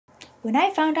When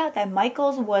I found out that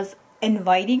Michaels was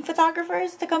inviting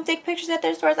photographers to come take pictures at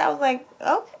their stores, I was like,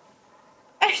 oh,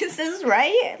 is this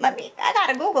right? I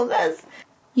gotta Google this.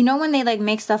 You know when they like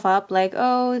make stuff up, like,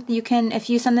 oh, you can,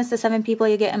 if you send this to 7 people,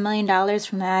 you get $1 million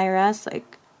from the IRS.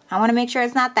 Like, I want to make sure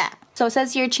it's not that. So it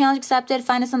says here, challenge accepted.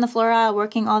 Find us on the Flora,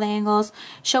 working all the angles.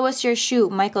 Show us your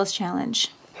shoot, Michaels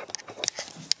challenge.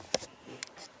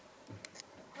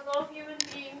 Hello, human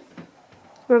beings.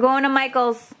 We're going to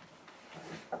Michaels.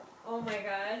 Oh my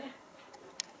god.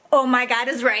 Oh my god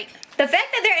is right. The fact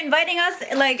that they're inviting us,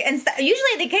 like, and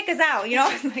usually they kick us out, you know?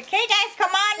 It's like, hey guys, come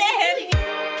on in.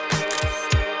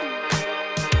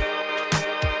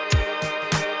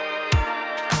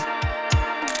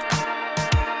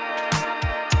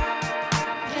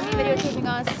 Videotaping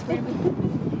us.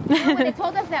 When they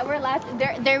told us that we're allowed,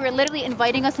 they were literally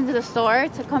inviting us into the store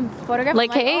to come photograph.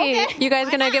 Like, hey, okay, you guys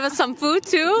gonna give us some food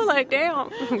too? Like, damn.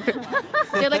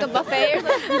 They're like a buffet or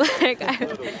something.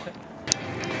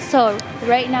 So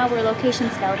right now we're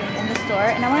location scouting in the store,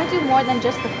 and I want to do more than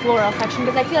just the floral section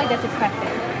because I feel like that's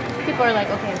expected. People are like,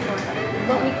 okay, floral,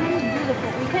 but we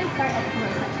can start at the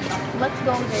floral section. Let's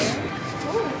go there.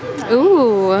 Oh, this is nice.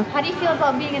 Ooh. How do you feel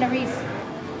about being in a wreath?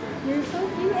 You're so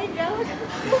cute, Angel.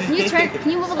 Can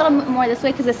you move a little more this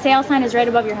way because the sale sign is right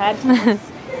above your head?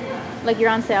 Like you're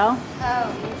on sale.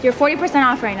 Oh. You're 40%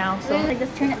 off right now. So like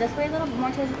just turn it this way a little more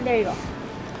towards. There you go.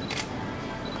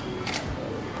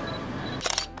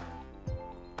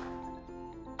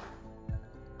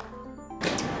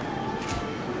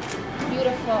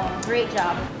 Beautiful. Great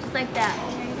job. Just like that.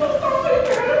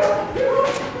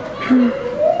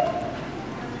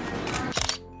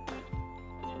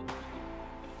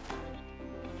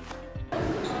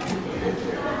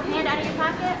 Hand out of your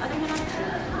pocket, other hand on your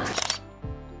shoe.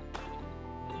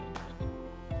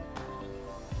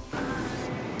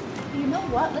 You know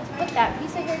what? Let's put that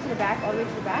piece of hair to the back, all the way to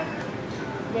the back.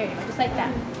 There you go, just like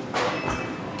that.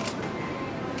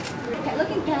 Okay,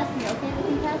 looking past me, okay?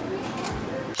 Looking past me.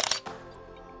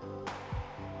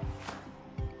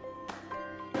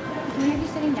 Can we have you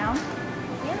sitting down?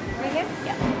 Here? Right here?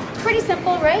 Yeah. Pretty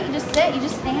simple, right? You just sit, you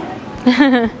just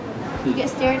stand. You get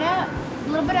stared at. A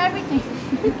little bit of everything.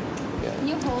 Can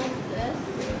you hold this?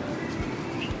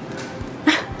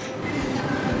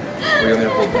 What do you want me to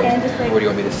hold? And just like, What do you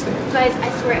want me to stand? Guys, I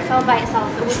swear it fell by itself.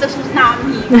 This was not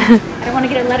me. I don't want to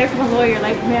get a letter from a lawyer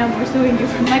like, ma'am, we're suing you.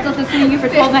 Michael's is suing you for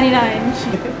 $12.99.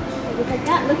 Just like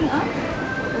that, looking up.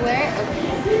 Where?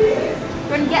 Okay.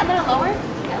 We're gonna get a little lower.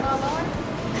 Get a little lower.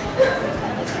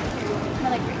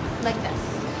 Like this.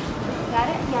 Got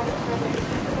it? Yeah, that's perfect.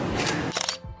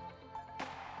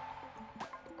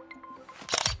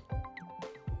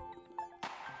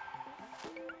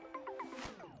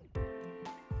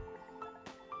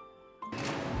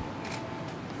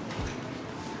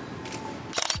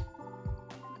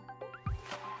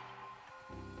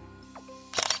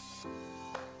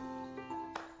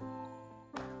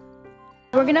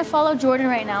 We're gonna follow Jordan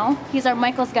right now. He's our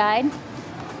Michael's guide.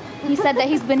 He said that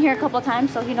he's been here a couple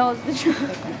times, so he knows the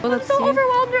truth. Well, I'm so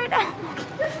overwhelmed right now.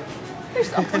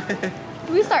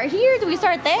 Do we start here? Do we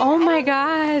start there? Oh my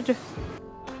god.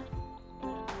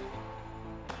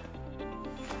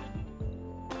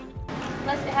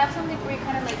 Let's have something where you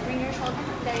kind of like bring your shoulder.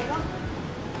 There you go.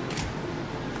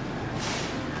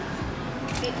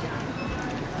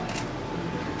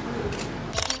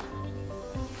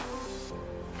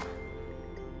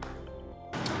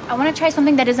 I want to try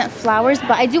something that isn't flowers,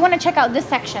 but I do want to check out this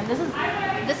section. This is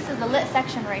the lit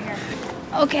section right here.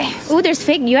 Okay. Ooh, there's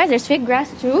fake. You guys, there's fake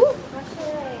grass too.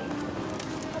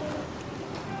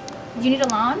 Do you need a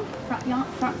lawn?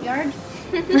 Front yard?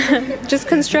 Just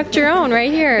construct your own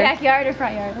right here. Backyard or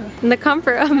front yard? In the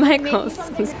comfort of Michael's.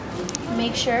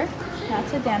 Make sure not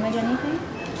to damage anything.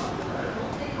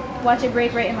 Watch it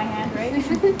break right in my hand, right?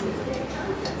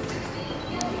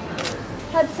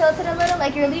 Head tilted a little,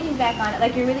 like you're leaning back on it,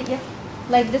 like you're really,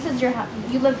 like this is your house.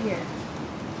 You live here.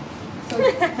 So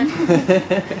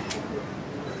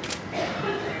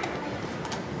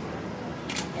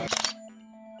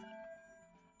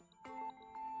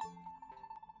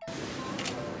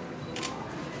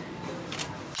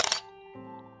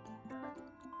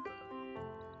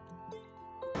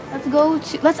let's go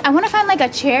to, I want to find like a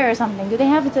chair or something. Do they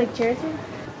have it like chairs here?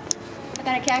 I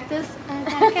got a cactus. I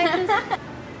got a cactus.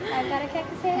 I got a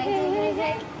cactus.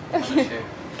 Hey. Okay.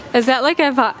 Is that like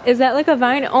a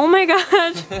vine? Oh my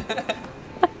gosh.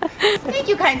 Thank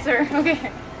you, kind sir.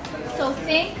 Okay. So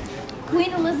think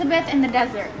Queen Elizabeth in the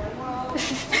desert.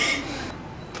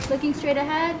 Looking straight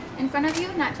ahead, in front of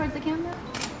you, not towards the camera.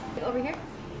 Over here.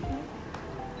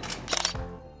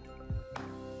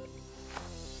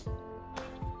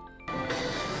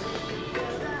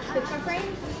 picture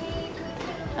frames?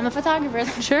 I'm a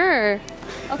photographer. Sure.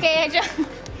 Okay,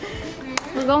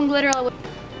 we're going glitter all the way.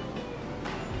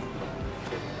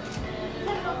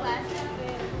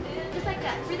 Just like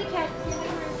that. Really catch.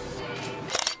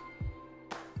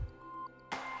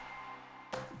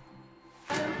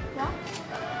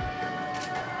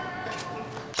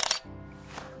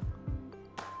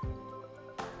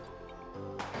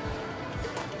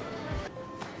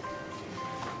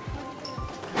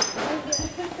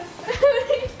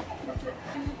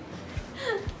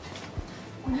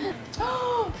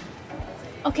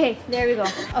 Okay, there we go.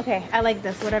 Okay, I like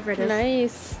this, whatever it is.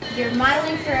 Nice. You're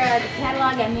modeling for the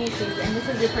catalog at Macy's, and this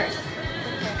is your purse.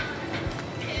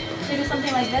 Should we do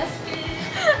something like this?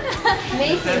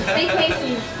 Macy's, fake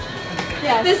Macy's.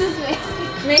 Yes. This is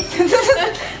Macy's. Macy's.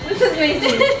 This is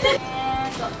Macy's.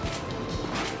 And go.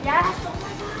 Yes, oh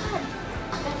my god.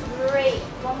 That's great.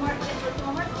 One more,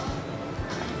 one more.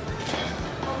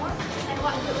 One more. And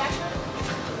what, go back.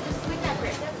 Just swing that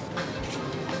grip.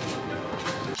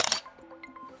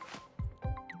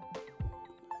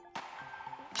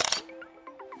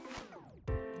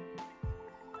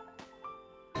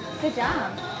 Good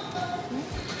job.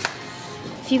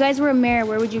 If you guys were a mayor,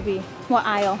 where would you be? What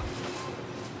aisle?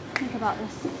 Think about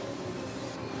this.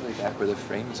 Like back where the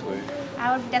frames were.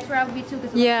 That's where I would be too.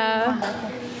 Yeah.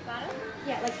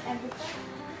 Yeah, like and this side.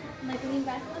 Like lean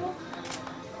back a little.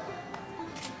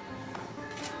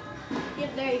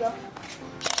 Yep, there you go.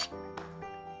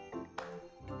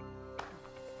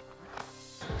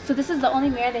 So this is the only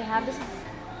mirror they have. This is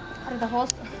out of the whole.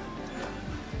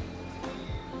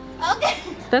 Okay.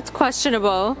 That's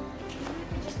questionable.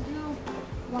 Just do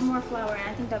one more flower, and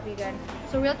I think that'll be good.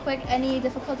 So real quick, any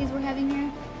difficulties we're having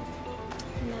here?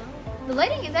 No. The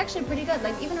lighting is actually pretty good.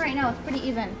 Like even right now, it's pretty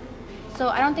even. So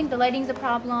I don't think the lighting's a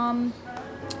problem.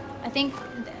 I think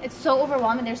it's so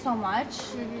overwhelming. There's so much.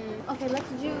 Okay, let's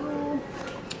do.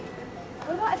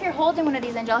 What about if you're holding one of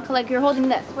these, Angelica? Like you're holding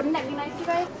this. Wouldn't that be nice, you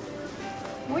guys?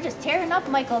 We're just tearing up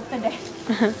Michael's today.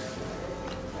 Let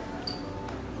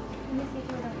me see if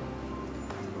you're done.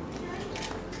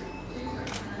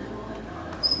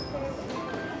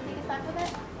 Take a stock with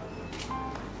it.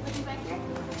 Looking back here.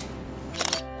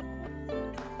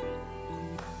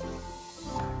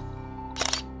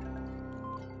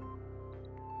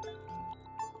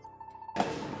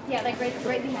 Yeah, like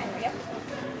right behind her, yep.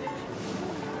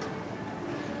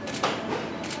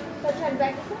 So try to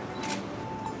back this one.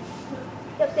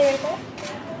 Yep, stay right there.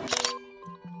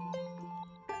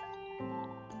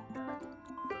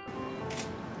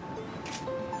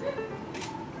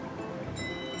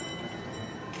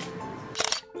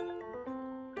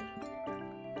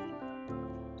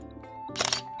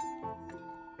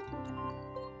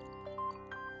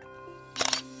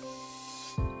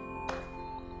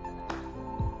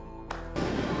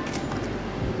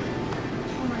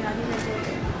 Oh my god, these are gorgeous.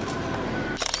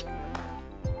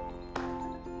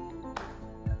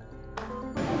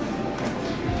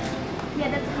 Yeah,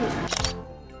 that's cute.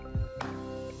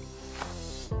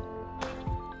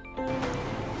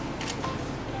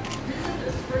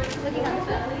 Looking at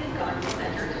this.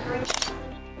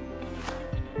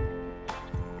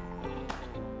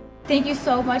 Thank you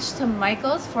so much to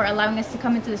Michaels for allowing us to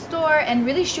come into the store and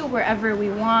really shoot wherever we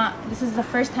want. This is the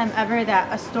first time ever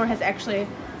that a store has actually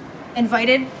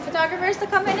invited photographers to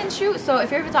come in and shoot. So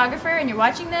if you're a photographer and you're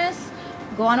watching this,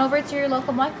 go on over to your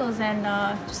local Michaels and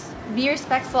just be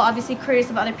respectful, obviously courteous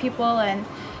of other people, and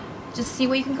just see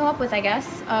what you can come up with, I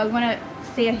guess. We want to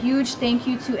say a huge thank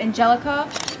you to Angelica,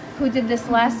 who did this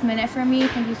last minute for me.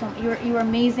 Thank you so much. You were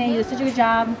amazing. You did such a good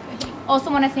job. Also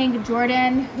want to thank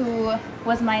Jordan, who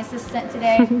was my assistant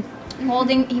today.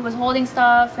 He was holding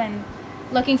stuff and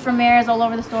looking for mirrors all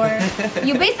over the store.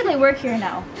 You basically work here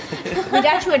now. We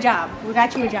got you a job.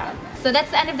 So that's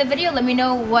the end of the video. Let me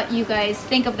know what you guys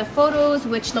think of the photos,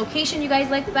 which location you guys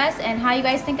liked best, and how you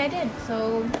guys think I did.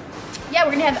 So yeah,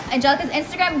 we're gonna have Angelica's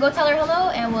Instagram. Go tell her hello,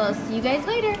 and we'll see you guys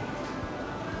later.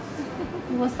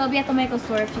 We'll still be at the Michaels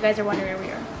store if you guys are wondering where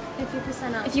we are.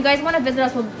 50% off. If you guys want to visit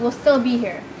us, we'll still be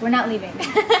here. We're not leaving.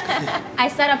 I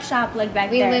set up shop like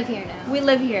back there. We live here now. We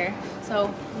live here.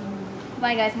 So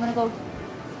bye guys. I'm gonna go.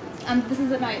 This is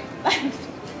the night. Bye.